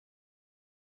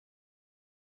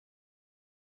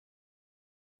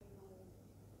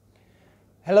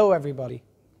Hello everybody.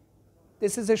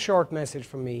 This is a short message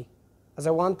from me, as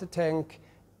I want to thank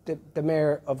the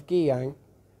Mayor of Guiyang,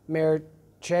 Mayor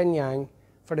Chen Yang,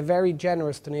 for the very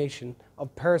generous donation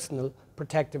of personal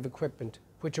protective equipment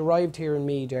which arrived here in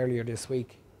Meath earlier this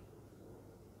week.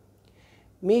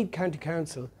 Meath County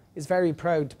Council is very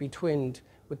proud to be twinned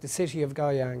with the city of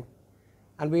Guiyang,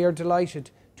 and we are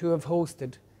delighted to have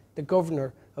hosted the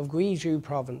Governor of Guizhou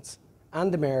Province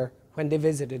and the Mayor when they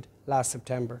visited last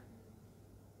September.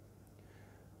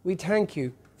 We thank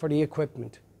you for the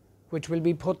equipment, which will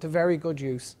be put to very good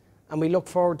use, and we look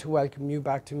forward to welcoming you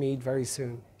back to Meath very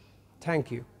soon. Thank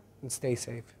you, and stay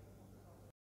safe.